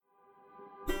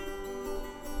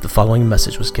The following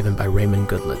message was given by Raymond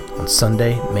Goodlett on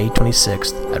Sunday, May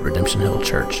 26th at Redemption Hill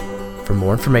Church. For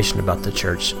more information about the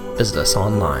church, visit us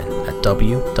online at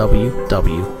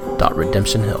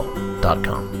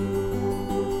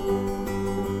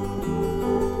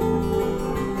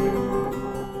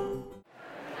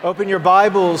www.redemptionhill.com. Open your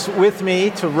Bibles with me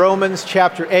to Romans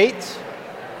chapter 8.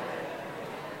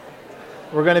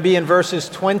 We're going to be in verses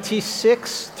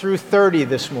 26 through 30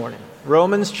 this morning.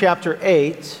 Romans chapter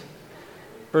 8,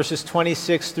 verses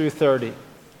 26 through 30. And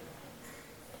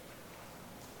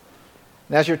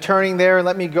as you're turning there,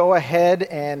 let me go ahead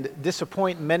and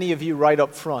disappoint many of you right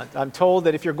up front. I'm told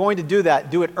that if you're going to do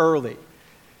that, do it early.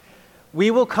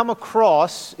 We will come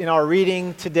across, in our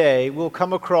reading today, we'll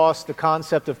come across the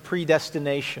concept of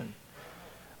predestination.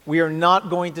 We are not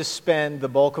going to spend the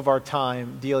bulk of our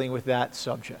time dealing with that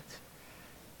subject.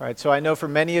 All right, so I know for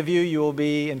many of you, you will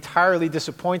be entirely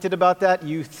disappointed about that.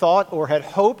 You thought or had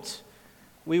hoped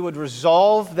we would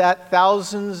resolve that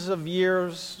thousands of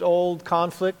years old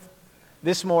conflict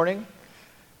this morning.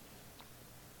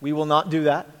 We will not do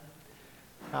that.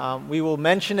 We will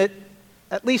mention it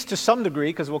at least to some degree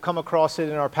because we'll come across it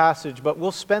in our passage, but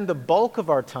we'll spend the bulk of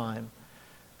our time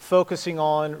focusing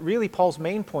on really Paul's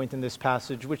main point in this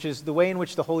passage, which is the way in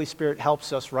which the Holy Spirit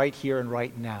helps us right here and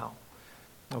right now.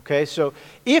 Okay, so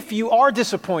if you are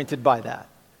disappointed by that,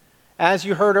 as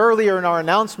you heard earlier in our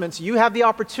announcements, you have the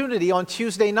opportunity on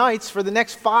Tuesday nights, for the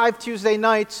next 5 Tuesday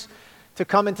nights, to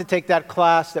come and to take that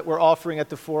class that we're offering at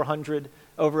the 400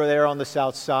 over there on the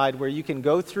south side, where you can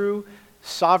go through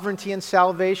sovereignty and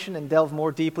salvation and delve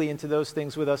more deeply into those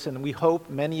things with us, and we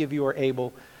hope many of you are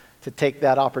able to take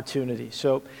that opportunity.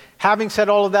 So, having said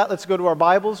all of that, let's go to our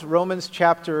Bibles, Romans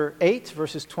chapter 8,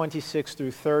 verses 26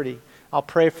 through 30. I'll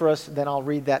pray for us, then I'll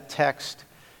read that text,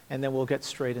 and then we'll get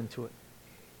straight into it.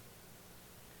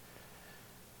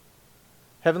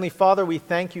 Heavenly Father, we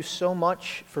thank you so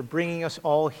much for bringing us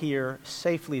all here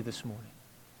safely this morning.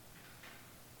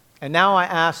 And now I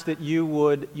ask that you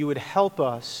would help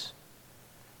us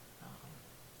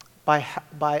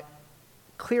by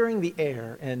clearing the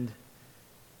air and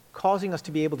causing us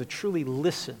to be able to truly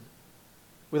listen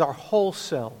with our whole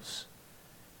selves.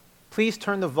 Please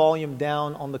turn the volume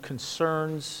down on the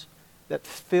concerns that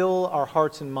fill our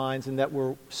hearts and minds and that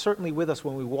were certainly with us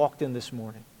when we walked in this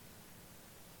morning.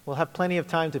 We'll have plenty of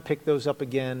time to pick those up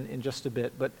again in just a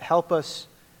bit, but help us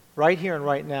right here and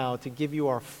right now to give you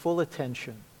our full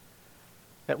attention,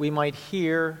 that we might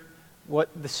hear what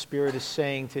the Spirit is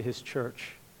saying to His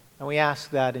church. And we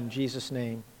ask that in Jesus'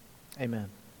 name,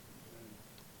 amen.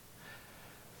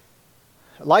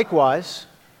 Likewise,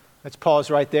 let's pause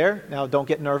right there. Now, don't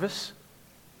get nervous.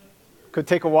 Could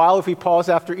take a while if we pause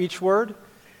after each word.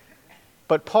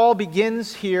 But Paul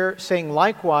begins here saying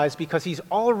likewise because he's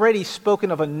already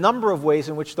spoken of a number of ways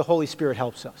in which the Holy Spirit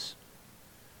helps us.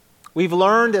 We've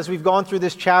learned as we've gone through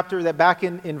this chapter that back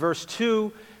in verse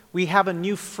 2, we have a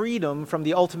new freedom from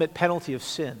the ultimate penalty of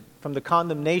sin, from the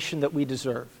condemnation that we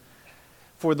deserve.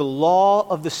 For the law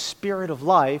of the Spirit of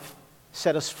life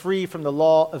set us free from the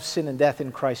law of sin and death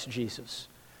in Christ Jesus.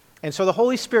 And so the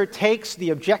Holy Spirit takes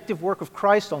the objective work of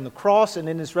Christ on the cross and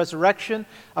in His resurrection,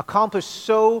 accomplished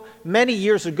so many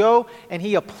years ago, and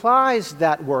He applies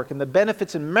that work and the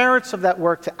benefits and merits of that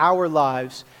work to our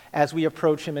lives as we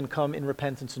approach Him and come in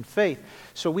repentance and faith.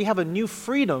 So we have a new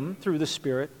freedom through the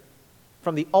Spirit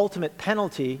from the ultimate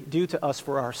penalty due to us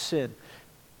for our sin.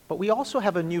 But we also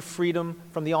have a new freedom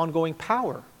from the ongoing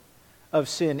power of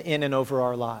sin in and over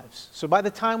our lives. So by the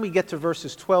time we get to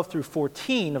verses 12 through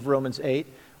 14 of Romans 8,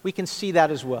 we can see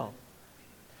that as well.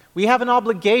 We have an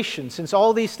obligation, since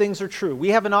all these things are true, we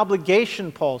have an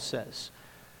obligation, Paul says,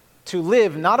 to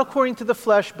live not according to the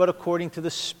flesh, but according to the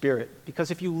Spirit.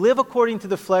 Because if you live according to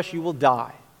the flesh, you will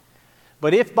die.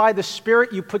 But if by the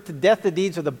Spirit you put to death the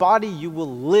deeds of the body, you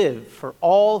will live. For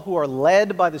all who are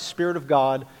led by the Spirit of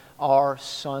God are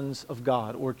sons of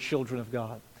God, or children of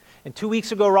God. And 2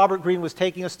 weeks ago, Robert Greene was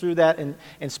taking us through that and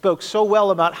spoke so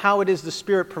well about how it is the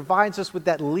Spirit provides us with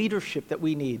that leadership that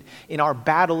we need in our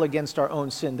battle against our own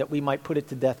sin, that we might put it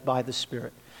to death by the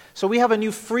Spirit. So we have a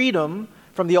new freedom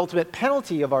from the ultimate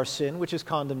penalty of our sin, which is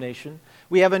condemnation.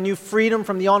 We have a new freedom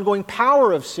from the ongoing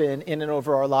power of sin in and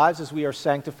over our lives as we are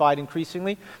sanctified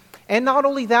increasingly. And not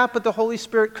only that, but the Holy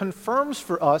Spirit confirms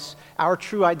for us our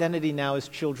true identity now as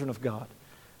children of God.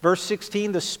 Verse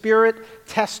 16, the Spirit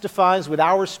testifies with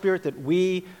our spirit that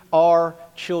we are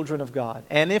children of God.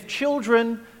 And if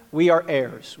children, we are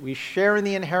heirs. We share in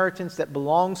the inheritance that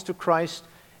belongs to Christ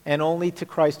and only to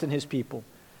Christ and His people.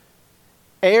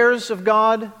 Heirs of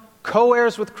God,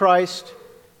 co-heirs with Christ,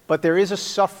 but there is a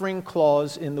suffering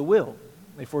clause in the will.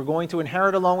 If we're going to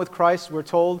inherit along with Christ, we're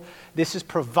told this is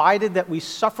provided that we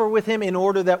suffer with him in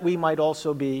order that we might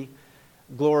also be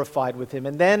glorified with him.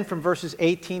 And then from verses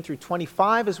 18 through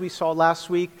 25, as we saw last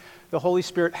week, the Holy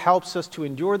Spirit helps us to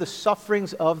endure the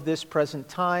sufferings of this present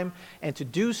time and to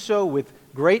do so with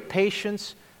great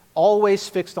patience, always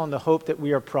fixed on the hope that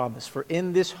we are promised. For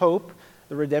in this hope,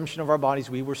 the redemption of our bodies,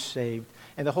 we were saved.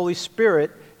 And the Holy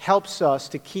Spirit helps us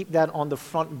to keep that on the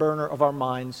front burner of our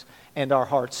minds and our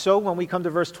hearts. So when we come to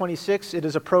verse 26, it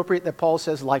is appropriate that Paul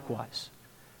says likewise.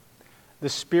 The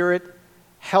Spirit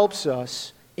helps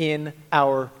us in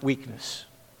our weakness.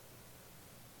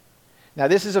 Now,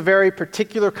 this is a very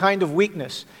particular kind of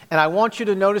weakness, and I want you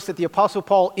to notice that the Apostle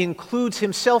Paul includes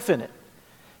himself in it.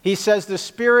 He says the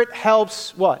Spirit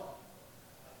helps what?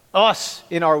 Us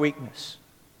in our weakness.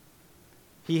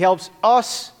 He helps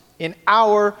us in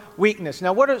our weakness.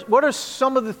 Now, what are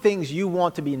some of the things you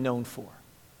want to be known for?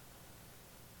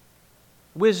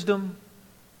 Wisdom,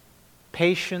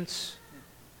 patience,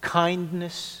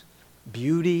 kindness,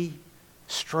 beauty,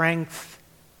 strength.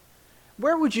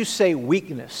 Where would you say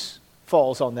weakness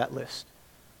falls on that list?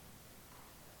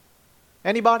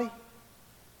 Anybody?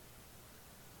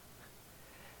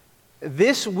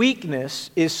 This weakness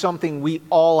is something we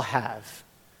all have,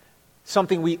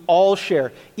 something we all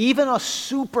share. Even a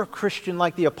super Christian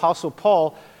like the Apostle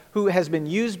Paul, who has been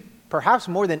used perhaps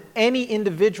more than any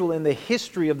individual in the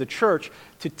history of the church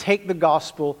to take the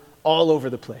gospel all over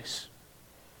the place.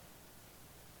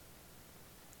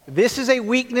 This is a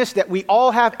weakness that we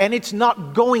all have, and it's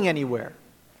not going anywhere.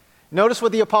 Notice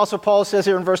what the Apostle Paul says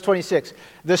here in verse 26.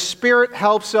 The Spirit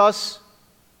helps us,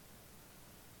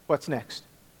 what's next?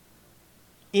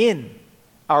 In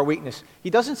our weakness. He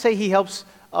doesn't say he helps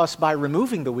us by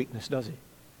removing the weakness, does he?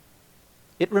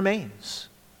 It remains.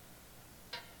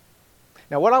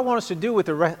 Now, what I want us to do with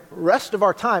the rest of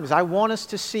our time is I want us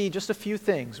to see just a few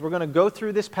things. We're going to go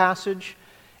through this passage,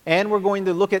 and we're going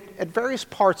to look at various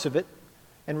parts of it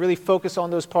and really focus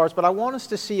on those parts. But I want us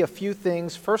to see a few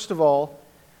things. First of all,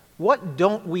 what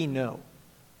don't we know?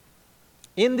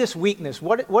 In this weakness,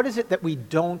 what is it that we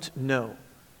don't know?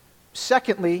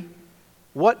 Secondly,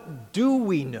 what do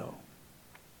we know?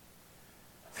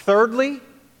 Thirdly,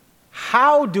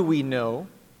 how do we know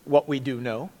what we do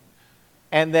know?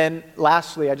 And then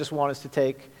lastly, I just want us to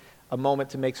take a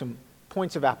moment to make some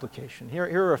points of application. Here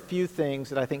are a few things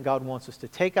that I think God wants us to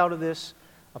take out of this,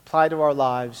 apply to our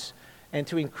lives, and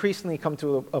to increasingly come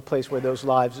to a place where those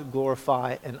lives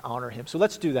glorify and honor him. So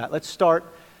let's do that. Let's start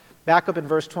back up in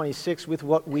verse 26 with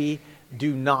what we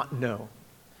do not know.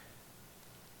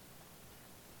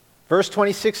 Verse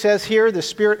 26 says here, the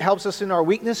Spirit helps us in our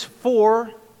weakness, for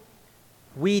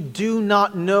we do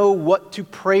not know what to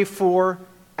pray for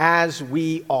as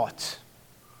we ought.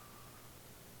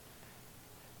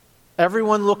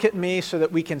 Everyone look at me so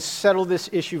that we can settle this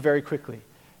issue very quickly.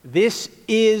 This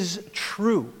is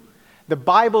true. The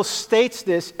Bible states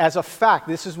this as a fact.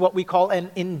 This is what we call an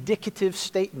indicative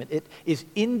statement. It is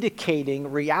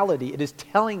indicating reality. It is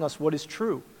telling us what is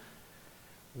true.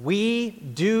 We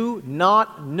do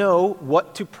not know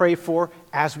what to pray for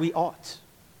as we ought.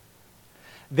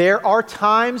 There are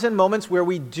times and moments where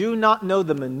we do not know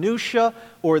the minutia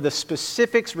or the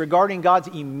specifics regarding God's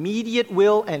immediate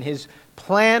will and his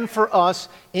plan for us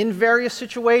in various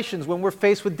situations when we're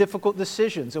faced with difficult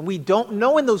decisions. And we don't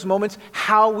know in those moments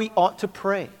how we ought to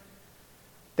pray.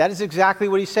 That is exactly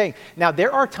what he's saying. Now,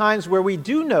 there are times where we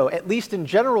do know, at least in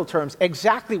general terms,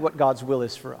 exactly what God's will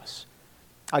is for us.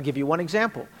 I'll give you one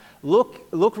example. Look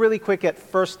really quick at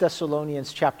 1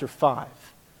 Thessalonians chapter 5.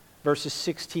 Verses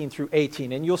 16 through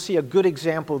 18. And you'll see a good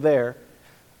example there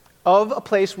of a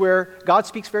place where God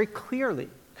speaks very clearly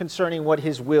concerning what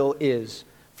his will is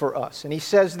for us. And he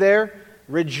says there,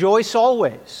 rejoice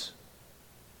always.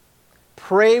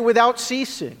 Pray without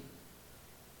ceasing.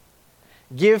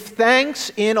 Give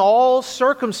thanks in all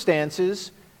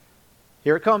circumstances.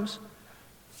 Here it comes.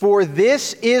 For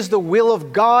this is the will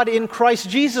of God in Christ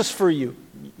Jesus for you.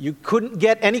 You couldn't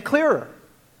get any clearer.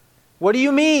 What do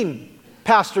you mean,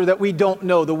 Pastor, that we don't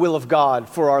know the will of God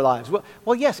for our lives?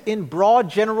 Well, yes, in broad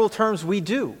general terms we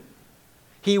do.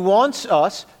 He wants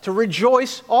us to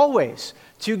rejoice always,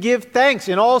 to give thanks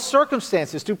in all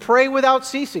circumstances, to pray without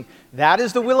ceasing. That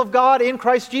is the will of God in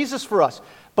Christ Jesus for us.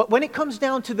 But when it comes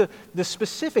down to the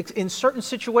specifics, in certain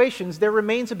situations, there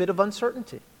remains a bit of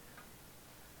uncertainty.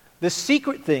 The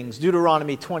secret things,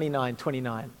 Deuteronomy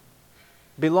 29:29,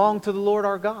 belong to the Lord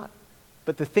our God.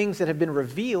 But the things that have been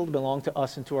revealed belong to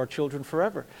us and to our children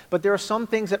forever. But there are some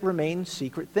things that remain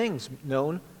secret things,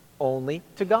 known only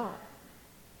to God.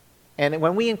 And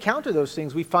when we encounter those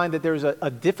things, we find that there's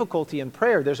a difficulty in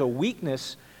prayer. There's a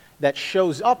weakness that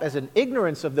shows up as an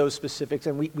ignorance of those specifics,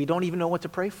 and we don't even know what to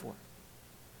pray for.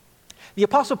 The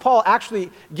Apostle Paul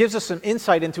actually gives us some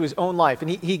insight into his own life,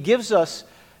 and he gives us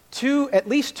at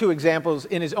least two examples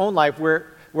in his own life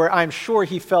where I'm sure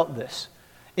he felt this.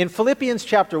 In Philippians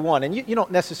chapter 1, and you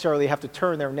don't necessarily have to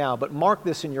turn there now, but mark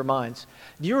this in your minds.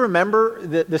 Do you remember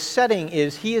the setting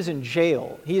is he is in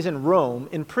jail, he is in Rome,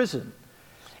 in prison.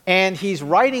 And he's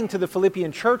writing to the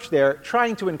Philippian church there,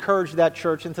 trying to encourage that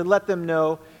church and to let them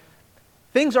know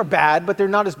things are bad, but they're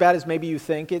not as bad as maybe you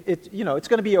think. It's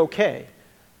going to be okay.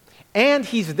 And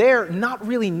he's there not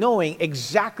really knowing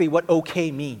exactly what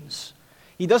okay means.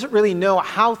 He doesn't really know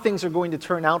how things are going to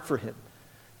turn out for him.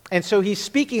 And so he's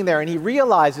speaking there, and he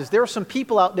realizes there are some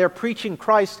people out there preaching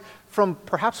Christ from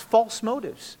perhaps false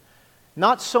motives.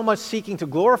 Not so much seeking to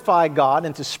glorify God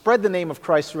and to spread the name of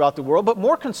Christ throughout the world, but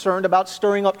more concerned about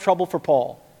stirring up trouble for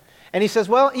Paul. And he says,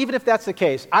 well, even if that's the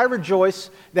case, I rejoice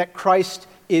that Christ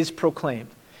is proclaimed.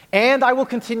 And I will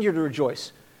continue to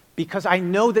rejoice, because I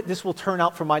know that this will turn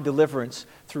out for my deliverance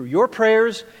through your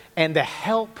prayers and the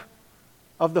help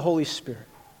of the Holy Spirit.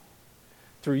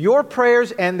 Through your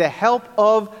prayers and the help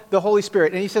of the Holy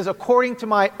Spirit. And he says, according to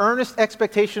my earnest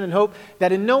expectation and hope,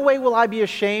 that in no way will I be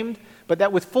ashamed, but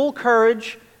that with full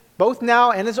courage, both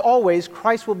now and as always,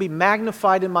 Christ will be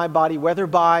magnified in my body, whether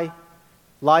by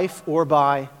life or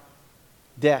by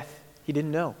death. He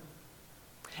didn't know.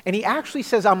 And he actually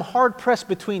says, I'm hard-pressed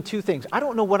between two things. I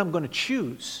don't know what I'm going to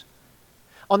choose.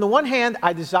 On the one hand,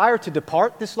 I desire to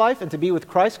depart this life and to be with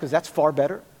Christ, because that's far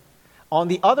better. On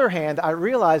the other hand, I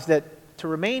realize that to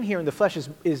remain here in the flesh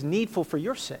is needful for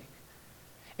your sake.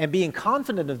 And being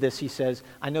confident of this, he says,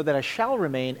 I know that I shall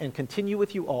remain and continue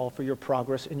with you all for your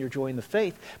progress and your joy in the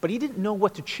faith. But he didn't know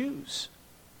what to choose.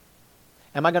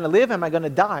 Am I going to live? Am I going to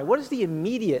die? What is the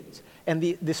immediate and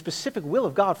the specific will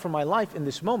of God for my life in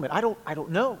this moment? I don't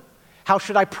know. How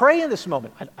should I pray in this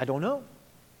moment? I don't know.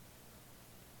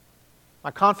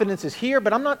 My confidence is here,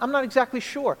 but I'm not exactly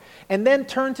sure. And then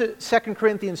turn to 2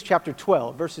 Corinthians chapter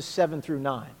 12, verses 7 through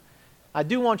 9. I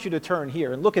do want you to turn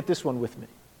here and look at this one with me.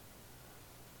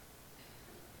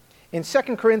 In 2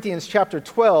 Corinthians chapter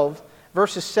 12,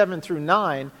 verses 7 through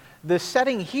 9, the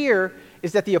setting here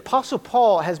is that the Apostle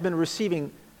Paul has been receiving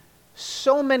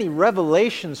so many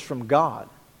revelations from God,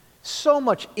 so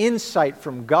much insight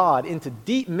from God into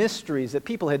deep mysteries that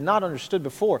people had not understood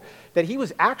before, that he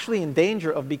was actually in danger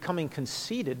of becoming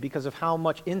conceited because of how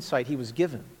much insight he was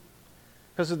given,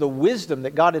 because of the wisdom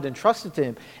that God had entrusted to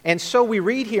him. And so we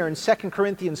read here in 2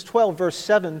 Corinthians 12, verse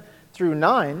 7 through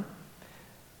 9,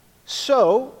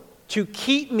 so to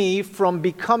keep me from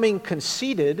becoming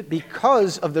conceited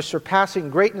because of the surpassing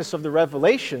greatness of the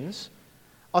revelations,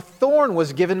 a thorn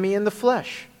was given me in the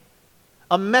flesh,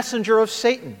 a messenger of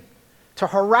Satan, to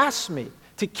harass me,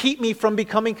 to keep me from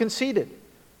becoming conceited.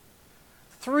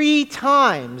 3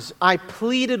 times I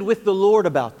pleaded with the Lord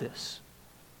about this.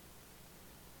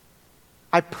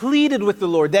 I pleaded with the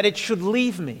Lord that it should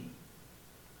leave me.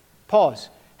 Pause.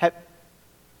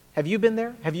 Have you been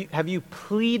there? Have you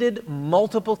pleaded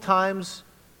multiple times,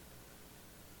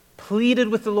 pleaded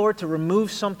with the Lord to remove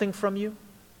something from you,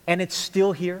 and it's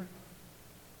still here?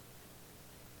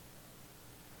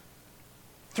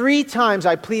 3 times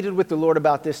I pleaded with the Lord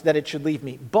about this, that it should leave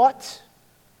me. But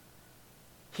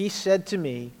he said to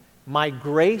me, my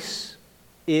grace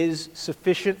is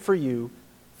sufficient for you,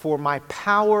 for my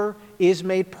power is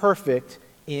made perfect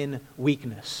in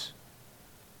weakness.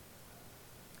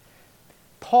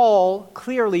 Paul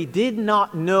clearly did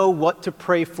not know what to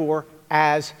pray for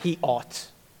as he ought.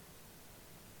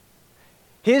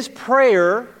 His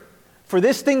prayer for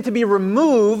this thing to be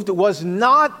removed was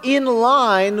not in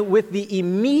line with the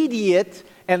immediate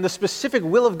and the specific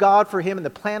will of God for him and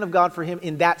the plan of God for him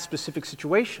in that specific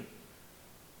situation.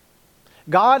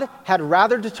 God had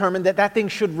rather determined that that thing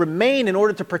should remain in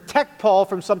order to protect Paul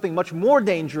from something much more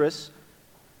dangerous,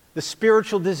 the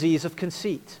spiritual disease of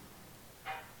conceit.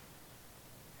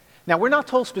 Now, we're not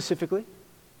told specifically,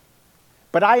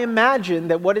 but I imagine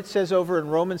that what it says over in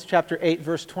Romans chapter 8,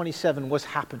 verse 27 was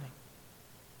happening.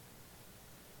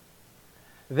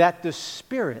 That the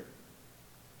Spirit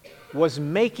was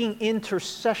making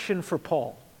intercession for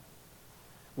Paul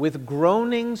with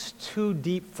groanings too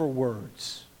deep for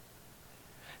words.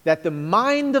 That the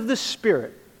mind of the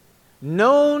Spirit,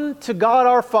 known to God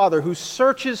our Father, who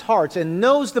searches hearts and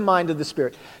knows the mind of the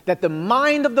Spirit, that the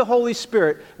mind of the Holy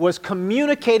Spirit was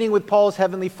communicating with Paul's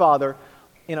Heavenly Father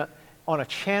on a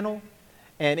channel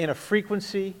and in a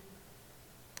frequency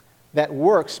that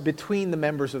works between the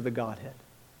members of the Godhead.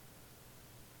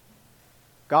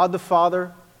 God the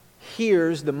Father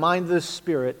hears the mind of the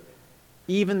Spirit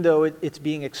even though it's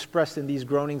being expressed in these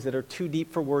groanings that are too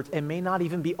deep for words and may not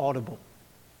even be audible.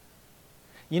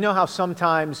 You know how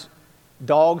sometimes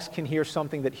dogs can hear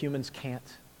something that humans can't?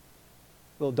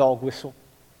 Little dog whistle.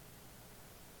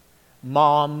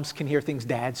 Moms can hear things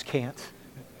dads can't.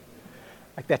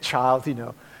 Like that child,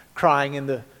 crying in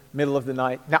the middle of the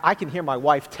night. Now, I can hear my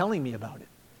wife telling me about it.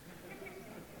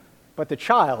 But the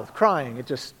child crying, it's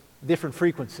just different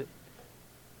frequency.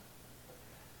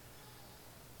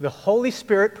 The Holy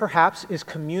Spirit perhaps is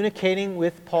communicating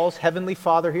with Paul's Heavenly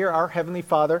Father here, our Heavenly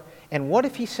Father. And what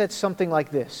if he said something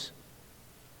like this?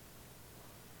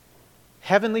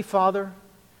 Heavenly Father,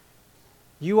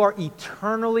 you are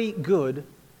eternally good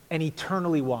and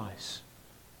eternally wise.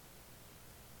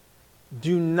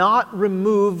 Do not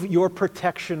remove your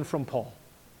protection from Paul.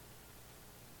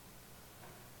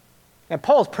 And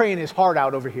Paul's praying his heart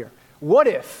out over here. What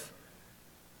if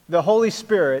the Holy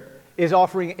Spirit is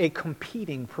offering a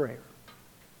competing prayer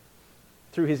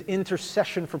through his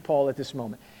intercession for Paul at this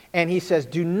moment? And he says,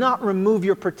 do not remove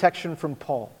your protection from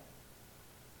Paul.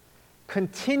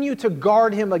 Continue to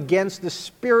guard him against the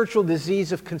spiritual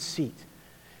disease of conceit.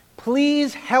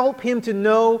 Please help him to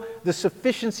know the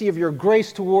sufficiency of your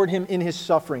grace toward him in his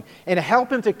suffering, and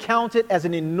help him to count it as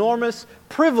an enormous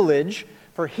privilege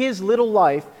for his little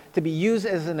life to be used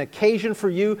as an occasion for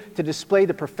you to display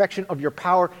the perfection of your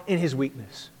power in his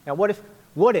weakness. Now, what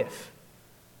if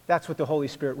that's what the Holy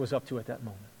Spirit was up to at that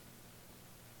moment?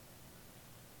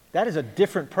 That is a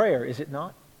different prayer, is it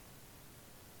not?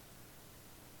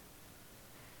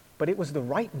 But it was the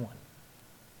right one.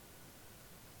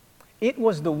 It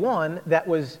was the one that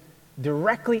was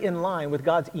directly in line with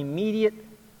God's immediate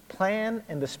plan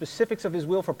and the specifics of his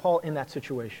will for Paul in that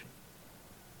situation.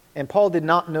 And Paul did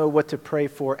not know what to pray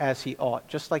for as he ought,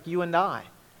 just like you and I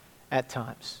at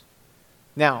times.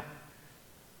 Now,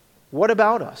 what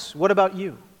about us? What about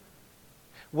you?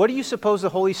 What do you suppose the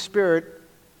Holy Spirit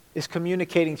is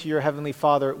communicating to your Heavenly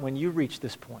Father when you reach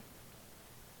this point?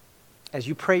 As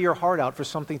you pray your heart out for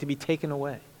something to be taken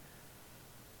away.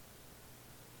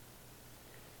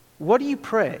 What do you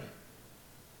pray?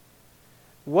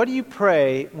 What do you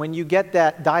pray when you get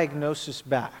that diagnosis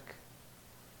back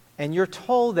and you're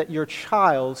told that your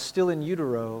child still in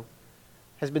utero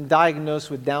has been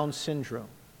diagnosed with Down syndrome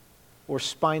or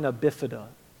spina bifida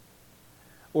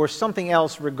or something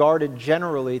else regarded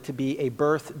generally to be a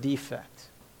birth defect?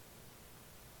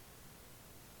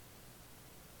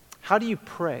 How do you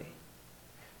pray?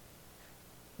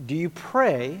 Do you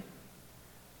pray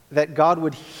that God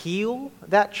would heal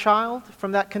that child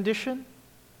from that condition?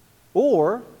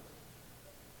 Or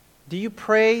do you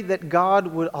pray that God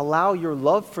would allow your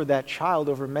love for that child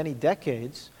over many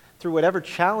decades, through whatever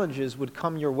challenges would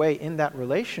come your way in that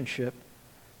relationship,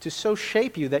 to so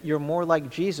shape you that you're more like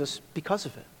Jesus because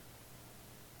of it?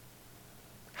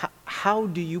 How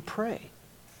do you pray?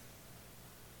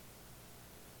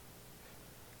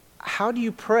 How do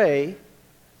you pray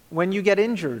when you get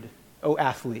injured, O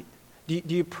athlete?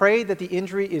 Do you pray that the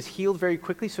injury is healed very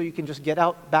quickly so you can just get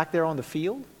out back there on the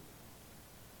field?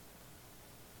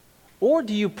 Or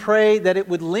do you pray that it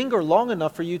would linger long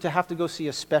enough for you to have to go see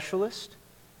a specialist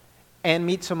and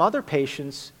meet some other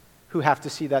patients who have to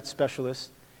see that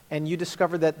specialist, and you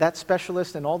discover that that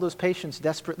specialist and all those patients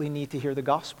desperately need to hear the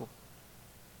gospel?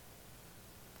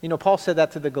 You know, Paul said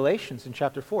that to the Galatians in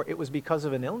chapter 4. It was because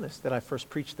of an illness that I first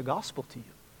preached the gospel to you.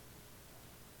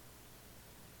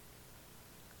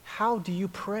 How do you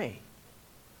pray?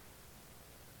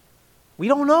 We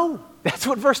don't know. That's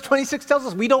what verse 26 tells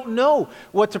us. We don't know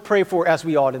what to pray for as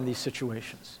we ought in these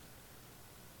situations.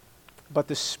 But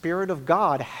the Spirit of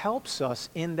God helps us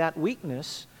in that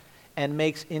weakness and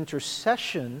makes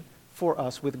intercession for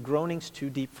us with groanings too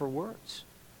deep for words.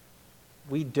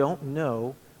 We don't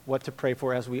know what to pray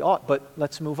for as we ought, but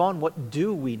let's move on. What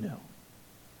do we know?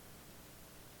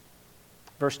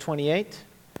 Verse 28.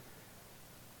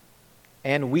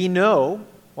 And we know,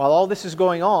 while all this is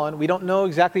going on, we don't know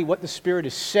exactly what the Spirit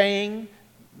is saying.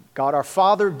 God our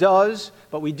Father does,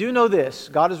 but we do know this.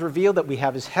 God has revealed that we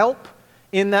have His help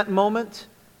in that moment.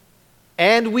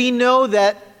 And we know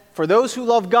that for those who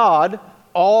love God,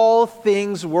 all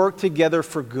things work together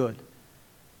for good,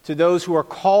 to those who are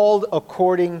called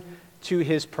according to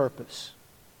His purpose.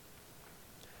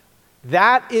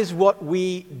 That is what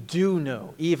we do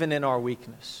know, even in our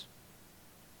weakness.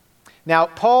 Now,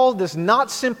 Paul does not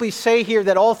simply say here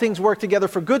that all things work together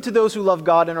for good to those who love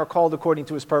God and are called according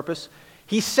to His purpose.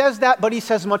 He says that, but he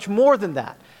says much more than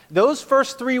that. Those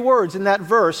first three words in that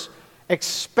verse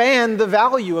expand the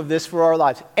value of this for our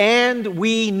lives. And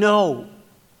we know.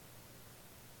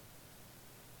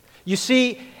 You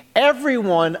see,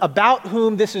 everyone about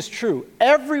whom this is true,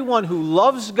 everyone who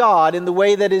loves God in the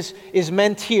way that is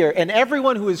meant here, and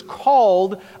everyone who is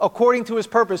called according to his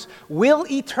purpose will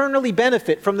eternally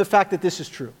benefit from the fact that this is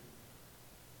true.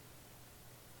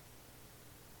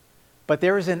 But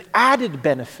there is an added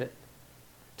benefit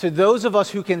to those of us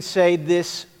who can say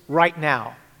this right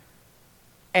now.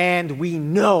 And we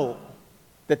know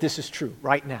that this is true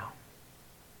right now.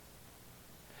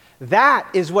 That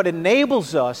is what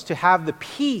enables us to have the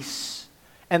peace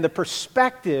and the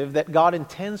perspective that God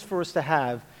intends for us to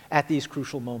have at these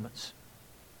crucial moments.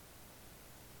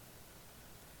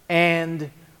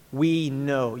 And we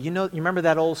know. You remember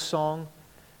that old song?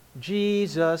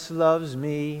 Jesus loves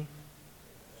me.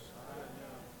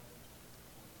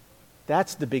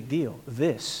 That's the big deal.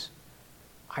 This,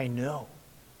 I know.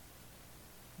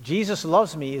 Jesus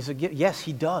loves me is a gift. Yes,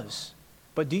 he does.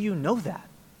 But do you know that?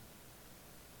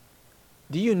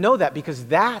 Do you know that? Because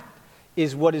that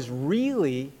is what is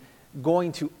really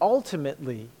going to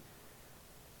ultimately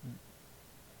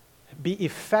be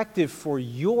effective for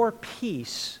your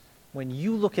peace when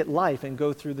you look at life and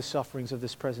go through the sufferings of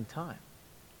this present time.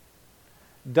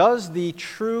 Does the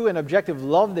true and objective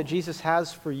love that Jesus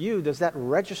has for you, does that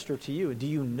register to you? Do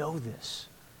you know this?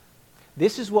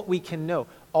 This is what we can know.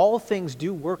 All things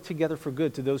do work together for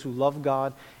good to those who love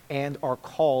God and are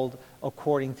called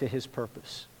according to his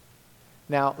purpose.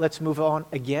 Now, let's move on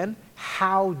again.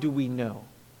 How do we know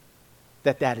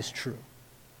that that is true?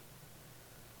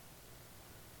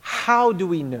 How do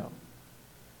we know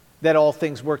that all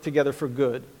things work together for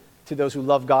good to those who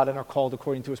love God and are called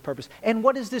according to his purpose? And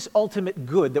what is this ultimate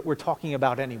good that we're talking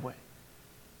about anyway?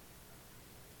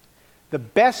 The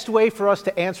best way for us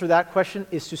to answer that question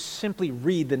is to simply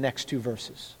read the next two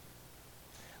verses.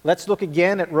 Let's look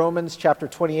again at Romans chapter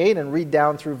 28 and read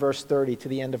down through verse 30 to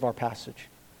the end of our passage.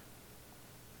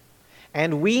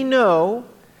 And we know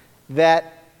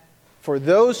that for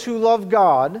those who love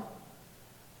God,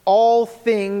 all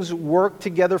things work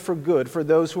together for good for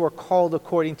those who are called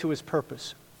according to his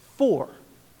purpose.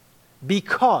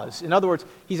 Because, in other words,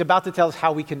 he's about to tell us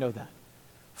how we can know that.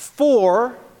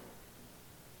 For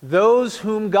those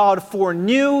whom God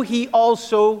foreknew, he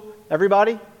also,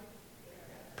 everybody,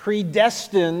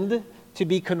 predestined to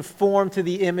be conformed to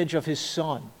the image of his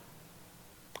Son.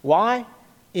 Why?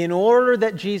 In order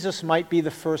that Jesus might be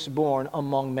the firstborn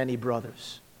among many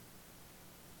brothers.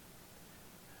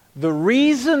 The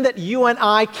reason that you and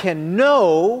I can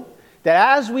know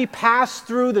that as we pass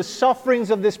through the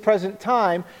sufferings of this present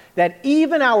time, that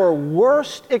even our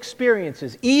worst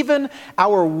experiences, even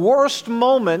our worst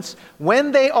moments,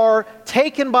 when they are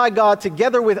taken by God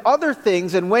together with other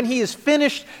things, and when he is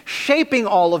finished shaping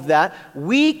all of that,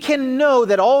 we can know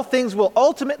that all things will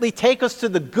ultimately take us to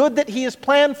the good that he has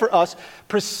planned for us,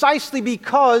 precisely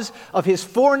because of his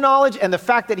foreknowledge and the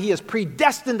fact that he has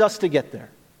predestined us to get there.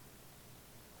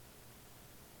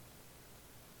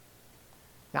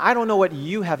 Now, I don't know what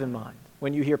you have in mind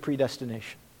when you hear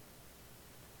predestination,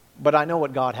 but I know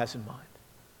what God has in mind.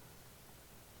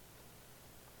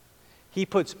 He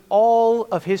puts all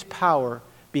of his power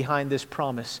behind this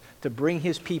promise to bring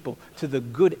his people to the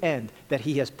good end that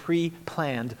he has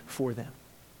pre-planned for them.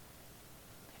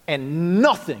 And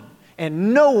nothing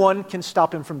and no one can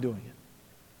stop him from doing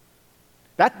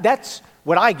it. That's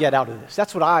what I get out of this.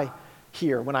 That's what I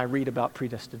hear when I read about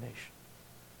predestination.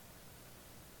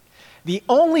 The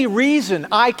only reason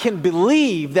I can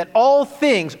believe that all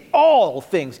things,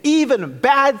 even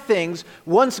bad things,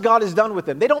 once God is done with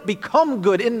them, they don't become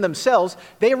good in themselves,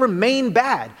 they remain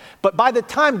bad. But by the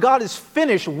time God is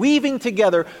finished weaving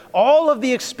together all of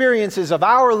the experiences of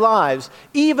our lives,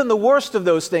 even the worst of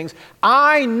those things,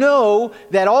 I know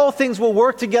that all things will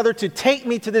work together to take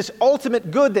me to this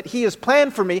ultimate good that he has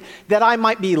planned for me, that I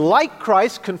might be like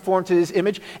Christ, conformed to his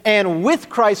image, and with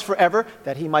Christ forever,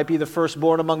 that he might be the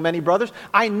firstborn among many brothers.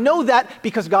 I know that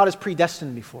because God has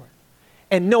predestined me for it.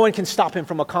 And no one can stop him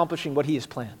from accomplishing what he has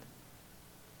planned.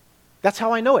 That's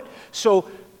how I know it. So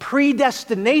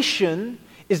predestination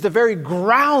is the very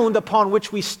ground upon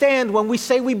which we stand when we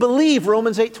say we believe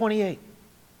Romans 8:28.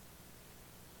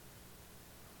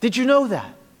 Did you know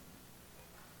that?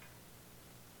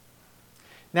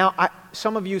 Now,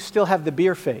 some of you still have the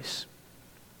beer face.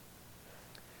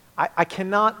 I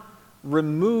cannot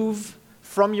remove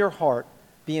from your heart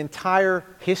the entire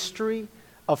history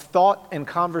of thought and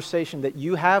conversation that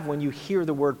you have when you hear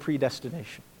the word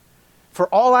predestination. For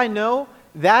all I know,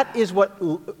 that is what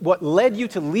led you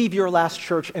to leave your last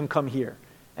church and come here.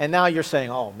 And now you're saying,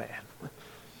 oh man.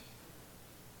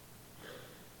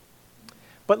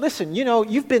 But listen,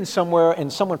 you've been somewhere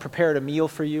and someone prepared a meal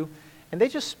for you, and they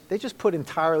just put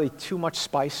entirely too much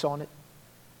spice on it.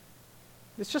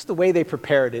 It's just the way they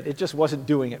prepared it. It just wasn't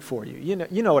doing it for you.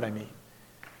 You know what I mean.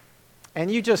 And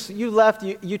you left,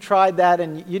 you tried that,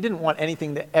 and you didn't want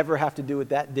anything to ever have to do with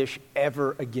that dish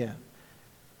ever again.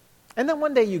 And then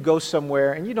one day you go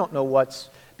somewhere and you don't know what's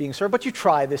being served, but you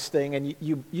try this thing and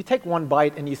you take one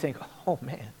bite and you think, oh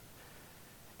man.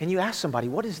 And you ask somebody,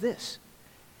 what is this?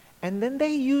 And then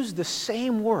they use the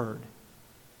same word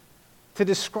to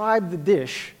describe the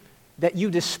dish that you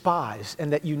despise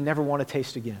and that you never want to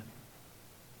taste again.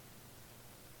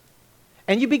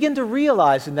 And you begin to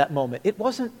realize in that moment, it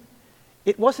wasn't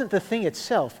the thing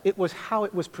itself, it was how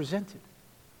it was presented.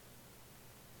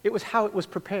 It was how it was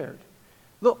prepared.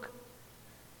 Look,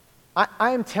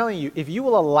 I am telling you, if you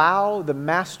will allow the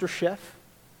master chef,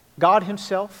 God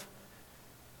himself,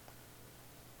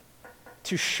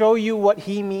 to show you what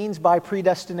he means by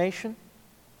predestination,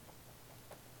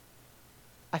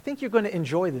 I think you're going to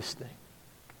enjoy this thing.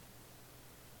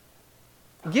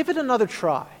 Give it another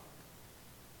try.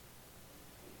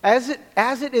 As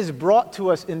it is brought to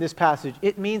us in this passage,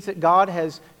 it means that God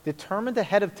has determined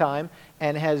ahead of time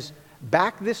and has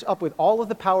backed this up with all of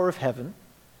the power of heaven.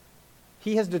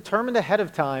 He has determined ahead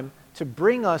of time to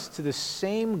bring us to the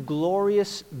same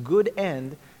glorious good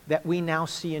end that we now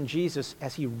see in Jesus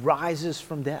as he rises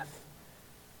from death.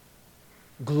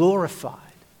 Glorified.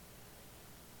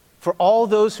 For all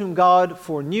those whom God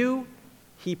foreknew,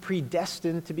 he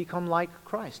predestined to become like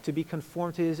Christ, to be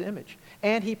conformed to his image.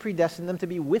 And he predestined them to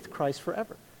be with Christ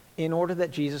forever, in order that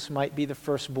Jesus might be the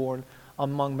firstborn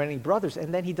among many brothers.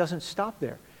 And then he doesn't stop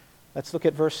there. Let's look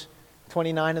at verse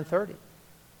 29 and 30.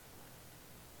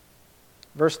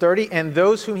 Verse 30, and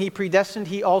those whom he predestined,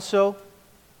 he also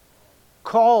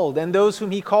called. And those whom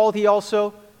he called, he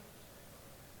also...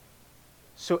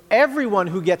 So everyone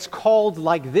who gets called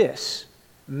like this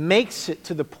makes it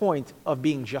to the point of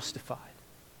being justified.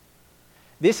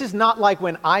 This is not like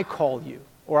when I call you,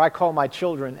 or I call my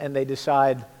children and they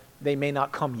decide they may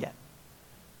not come yet.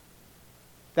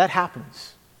 That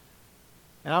happens.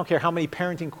 And I don't care how many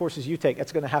parenting courses you take,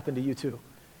 that's going to happen to you too.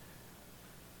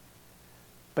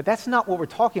 But that's not what we're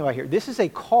talking about here. This is a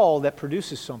call that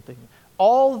produces something.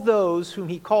 All those whom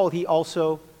he called, he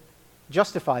also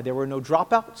justified. There were no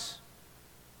dropouts.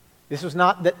 This was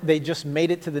not that they just made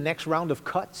it to the next round of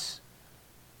cuts.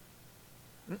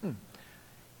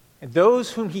 And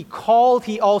those whom he called,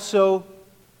 he also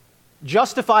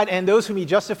justified. And those whom he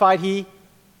justified, he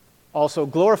also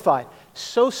glorified.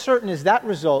 So certain is that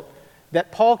result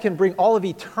that Paul can bring all of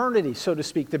eternity, so to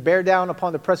speak, to bear down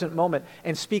upon the present moment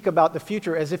and speak about the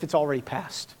future as if it's already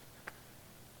past.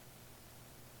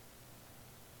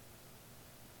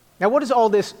 Now, what does all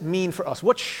this mean for us?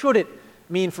 What should it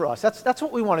mean for us? That's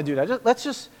what we want to do now. Let's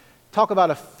just talk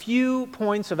about a few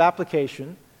points of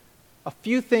application, a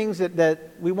few things that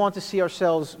we want to see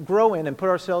ourselves grow in and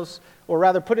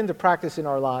put into practice in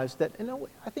our lives that,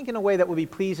 I think in a way that will be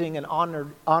pleasing and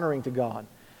honoring to God.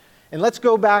 And let's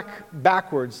go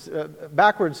backwards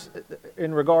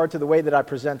in regard to the way that I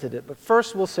presented it. But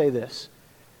first we'll say this.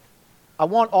 I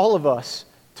want all of us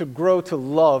to grow to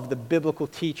love the biblical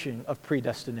teaching of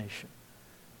predestination.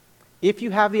 If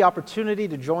you have the opportunity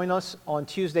to join us on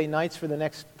Tuesday nights for the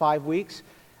next 5 weeks,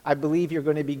 I believe you're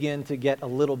going to begin to get a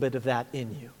little bit of that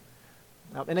in you.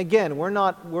 Now, and again,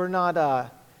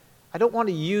 I don't want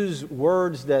to use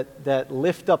words that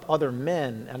lift up other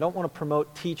men. I don't want to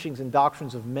promote teachings and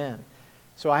doctrines of men.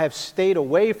 So I have stayed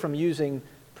away from using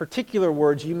particular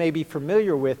words you may be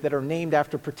familiar with that are named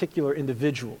after particular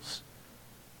individuals.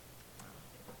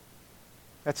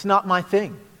 That's not my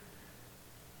thing.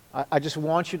 I just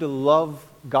want you to love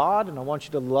God, and I want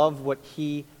you to love what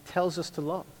he tells us to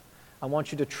love. I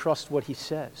want you to trust what he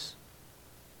says.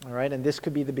 All right? And this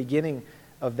could be the beginning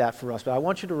of that for us. But I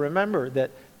want you to remember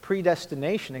that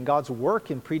predestination and God's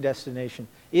work in predestination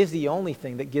is the only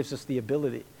thing that gives us the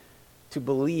ability to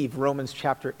believe Romans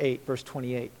chapter 8, verse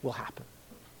 28 will happen.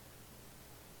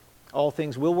 All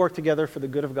things will work together for the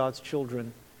good of God's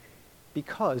children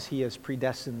because he has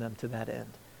predestined them to that end.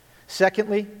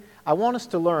 Secondly, I want us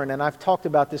to learn, and I've talked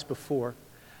about this before,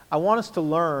 I want us to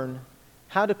learn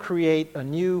how to create a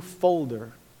new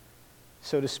folder,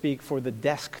 so to speak, for the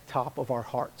desktop of our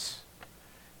hearts.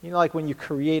 Like when you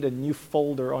create a new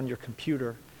folder on your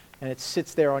computer and it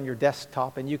sits there on your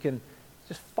desktop and you can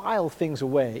just file things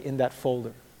away in that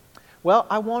folder. Well,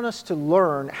 I want us to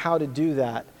learn how to do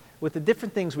that with the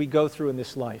different things we go through in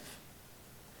this life.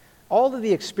 All of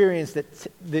the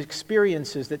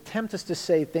experiences that tempt us to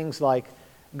say things like,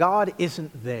 God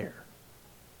isn't there,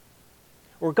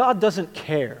 or God doesn't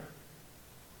care,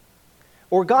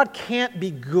 or God can't be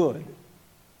good,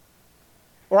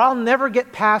 or I'll never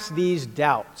get past these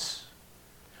doubts,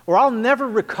 Or I'll never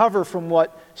recover from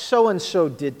what so-and-so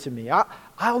did to me.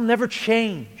 I'll never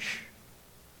change.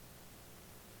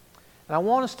 And I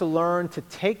want us to learn to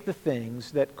take the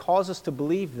things that cause us to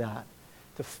believe that,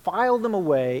 to file them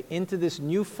away into this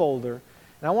new folder.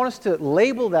 And I want us to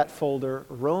label that folder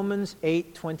Romans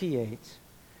 8:28.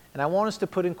 And I want us to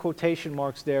put in quotation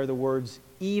marks there the words,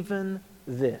 even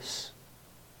this.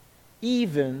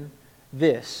 Even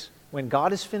this, when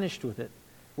God is finished with it,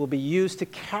 will be used to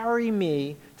carry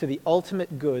me to the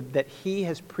ultimate good that He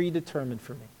has predetermined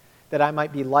for me, that I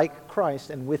might be like Christ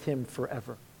and with Him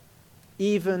forever.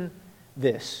 Even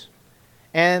this.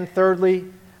 And thirdly,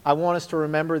 I want us to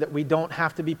remember that we don't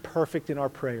have to be perfect in our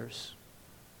prayers.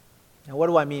 Now, what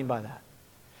do I mean by that?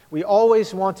 We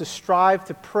always want to strive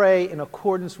to pray in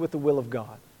accordance with the will of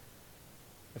God.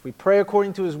 If we pray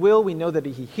according to His will, we know that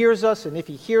He hears us, and if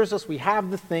He hears us, we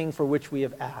have the thing for which we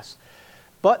have asked.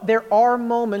 But there are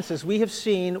moments, as we have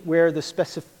seen, where the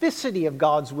specificity of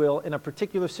God's will in a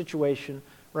particular situation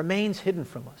remains hidden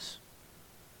from us.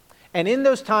 And in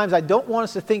those times, I don't want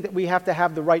us to think that we have to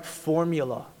have the right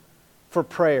formula for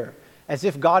prayer, as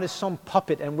if God is some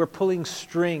puppet and we're pulling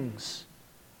strings.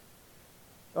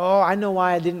 Oh, I know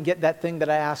why I didn't get that thing that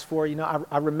I asked for. You know,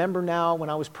 I remember now when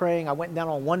I was praying, I went down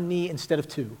on one knee instead of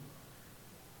two.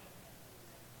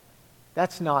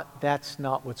 That's not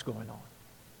what's going on.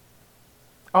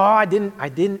 Oh,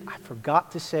 I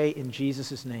forgot to say in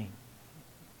Jesus' name.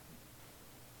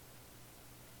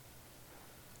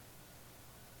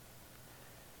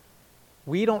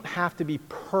 We don't have to be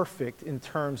perfect in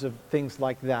terms of things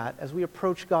like that. As we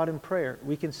approach God in prayer,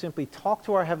 we can simply talk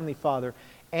to our Heavenly Father,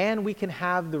 and we can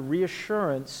have the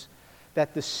reassurance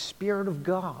that the Spirit of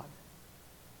God,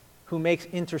 who makes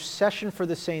intercession for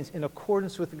the saints in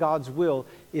accordance with God's will,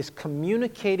 is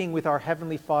communicating with our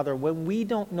Heavenly Father when we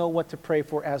don't know what to pray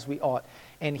for as we ought.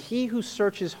 And He who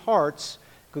searches hearts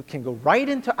can go right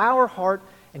into our heart,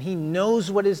 and He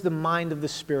knows what is the mind of the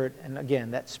Spirit. And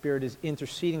again, that Spirit is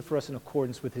interceding for us in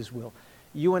accordance with His will.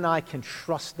 You and I can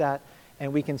trust that,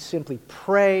 and we can simply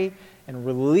pray and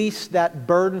release that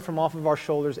burden from off of our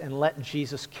shoulders and let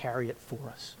Jesus carry it for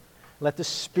us. Let the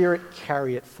Spirit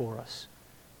carry it for us.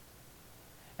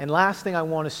 And last thing I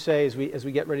want to say as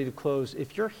we get ready to close,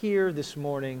 if you're here this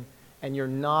morning and you're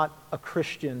not a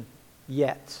Christian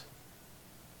yet,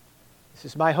 this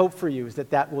is my hope for you, is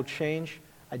that will change.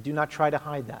 I do not try to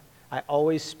hide that. I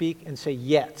always speak and say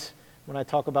yet when I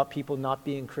talk about people not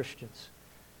being Christians.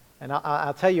 And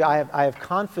I'll tell you, I have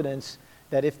confidence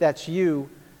that if that's you,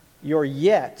 your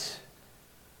yet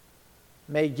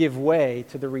may give way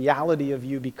to the reality of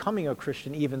you becoming a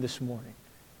Christian even this morning.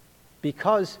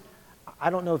 Because, I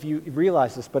don't know if you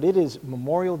realize this, but it is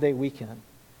Memorial Day weekend.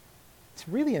 It's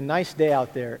really a nice day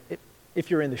out there if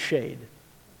you're in the shade.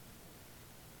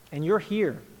 And you're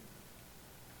here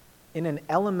in an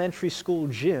elementary school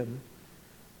gym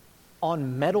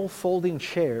on metal folding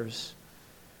chairs,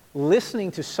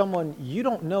 listening to someone you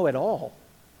don't know at all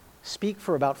speak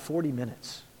for about 40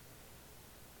 minutes.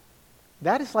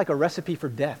 That is like a recipe for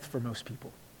death for most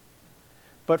people.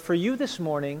 But for you this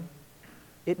morning,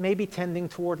 it may be tending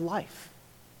toward life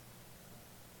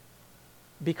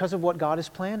because of what God has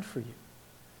planned for you.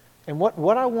 And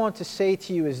what I want to say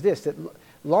to you is this, that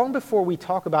long before we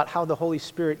talk about how the Holy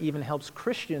Spirit even helps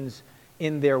Christians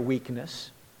in their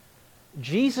weakness,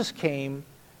 Jesus came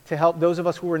to help those of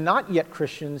us who were not yet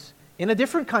Christians in a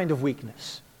different kind of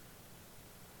weakness.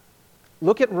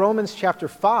 Look at Romans chapter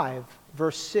 5,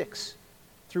 verse 6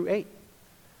 through 8.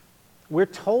 We're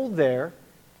told there,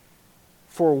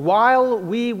 for while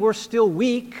we were still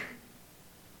weak,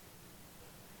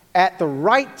 at the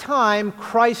right time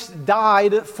Christ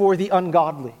died for the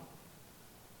ungodly.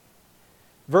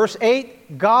 Verse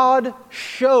 8, God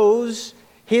shows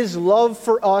His love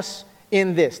for us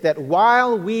in this, that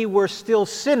while we were still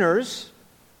sinners,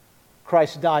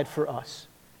 Christ died for us.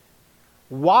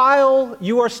 While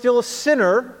you are still a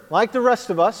sinner, like the rest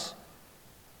of us,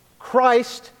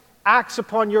 Christ acts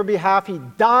upon your behalf. He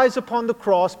dies upon the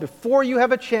cross before you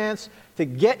have a chance to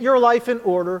get your life in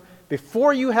order,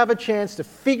 before you have a chance to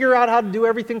figure out how to do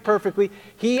everything perfectly.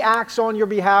 He acts on your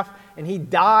behalf, and He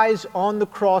dies on the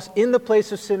cross in the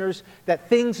place of sinners that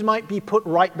things might be put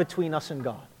right between us and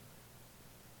God.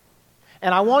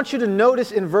 And I want you to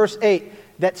notice in verse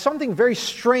 8 that something very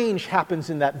strange happens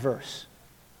in that verse.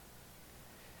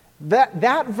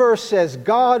 That verse says,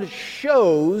 God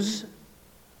shows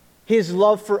His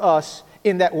love for us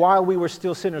in that while we were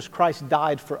still sinners, Christ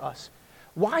died for us.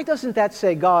 Why doesn't that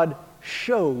say God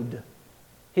showed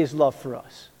His love for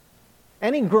us?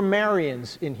 Any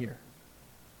grammarians in here?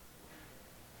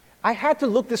 I had to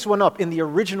look this one up in the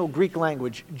original Greek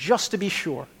language just to be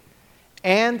sure.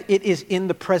 and it is in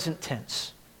the present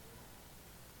tense.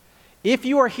 If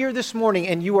you are here this morning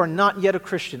and you are not yet a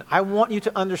Christian, I want you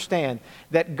to understand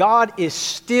that God is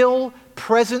still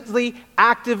presently,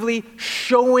 actively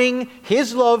showing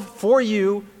His love for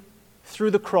you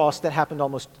through the cross that happened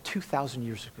almost 2,000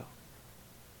 years ago.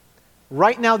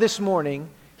 Right now this morning,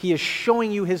 He is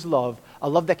showing you His love, a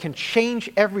love that can change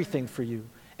everything for you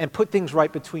and put things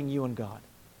right between you and God.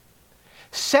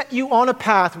 Set you on a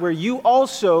path where you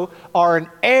also are an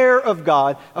heir of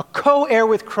God, a co-heir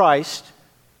with Christ.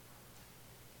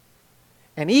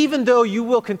 And even though you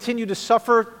will continue to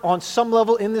suffer on some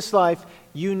level in this life,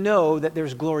 you know that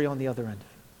there's glory on the other end.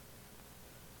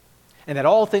 And that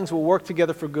all things will work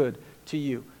together for good to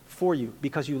you, for you,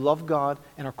 because you love God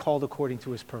and are called according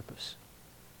to His purpose.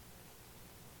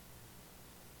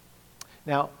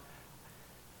 Now,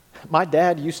 my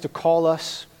dad used to call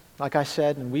us, like I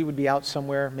said, and we would be out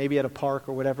somewhere, maybe at a park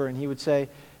or whatever, and he would say,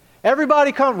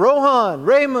 "Everybody come, Rohan,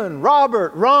 Raymond,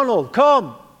 Robert, Ronald,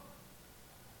 come."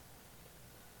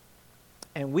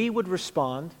 And we would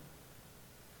respond,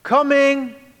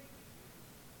 "Coming,"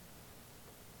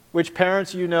 which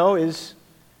parents, you know, is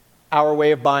our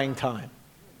way of buying time.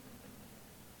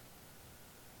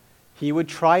 He would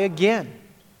try again.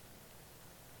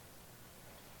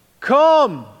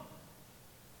 "Come."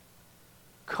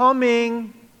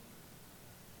 "Coming."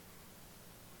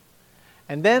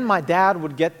 And then my dad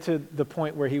would get to the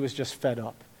point where he was just fed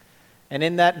up. And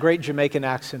in that great Jamaican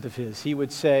accent of his, he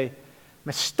would say,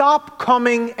 "Stop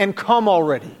coming and come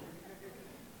already."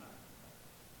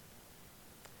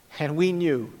 And we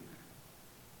knew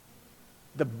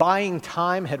the buying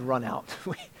time had run out.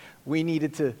 We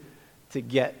needed to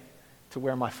get to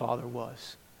where my father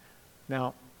was.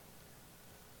 Now,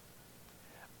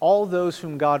 all those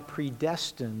whom God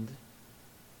predestined,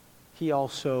 He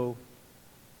also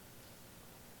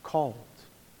called.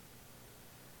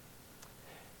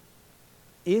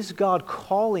 Is God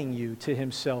calling you to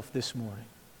Himself this morning?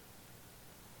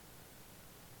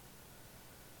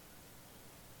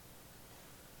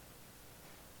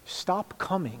 Stop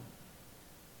coming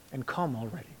and come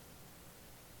already.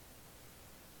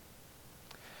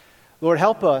 Lord,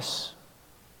 help us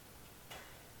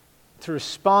to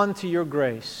respond to Your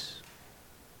grace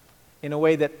in a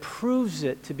way that proves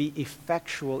it to be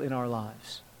effectual in our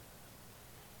lives.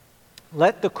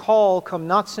 Let the call come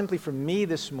not simply from me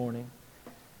this morning,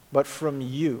 but from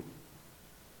You.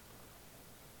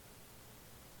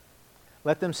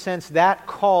 Let them sense that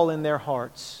call in their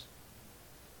hearts,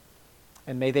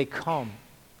 and may they come,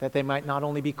 that they might not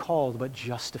only be called, but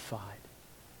justified.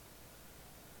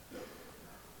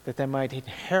 That they might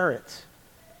inherit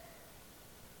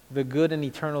the good and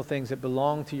eternal things that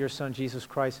belong to Your Son, Jesus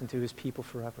Christ, and to His people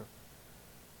forever.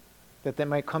 That they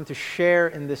might come to share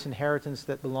in this inheritance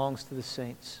that belongs to the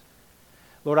saints.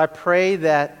 Lord, I pray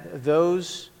that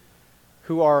those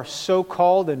who are so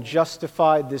called and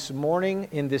justified this morning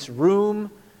in this room,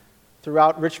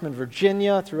 throughout Richmond,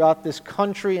 Virginia, throughout this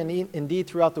country, and indeed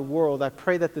throughout the world, I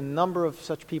pray that the number of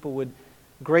such people would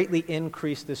greatly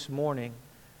increase this morning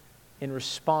in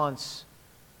response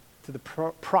to the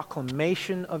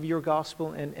proclamation of Your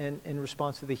gospel and in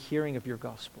response to the hearing of Your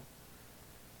gospel.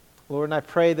 Lord, and I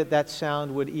pray that that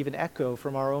sound would even echo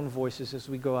from our own voices as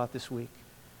we go out this week,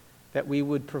 that we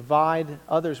would provide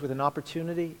others with an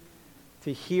opportunity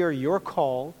to hear Your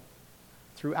call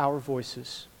through our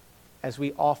voices as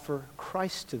we offer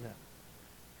Christ to them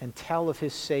and tell of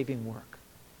His saving work.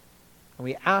 And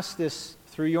we ask this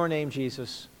through Your name,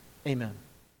 Jesus. Amen.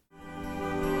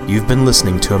 You've been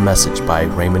listening to a message by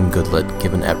Raymond Goodlett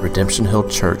given at Redemption Hill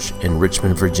Church in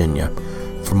Richmond, Virginia.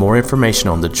 For more information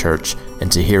on the church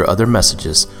and to hear other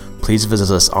messages, please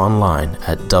visit us online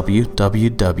at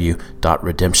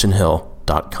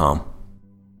www.redemptionhill.com.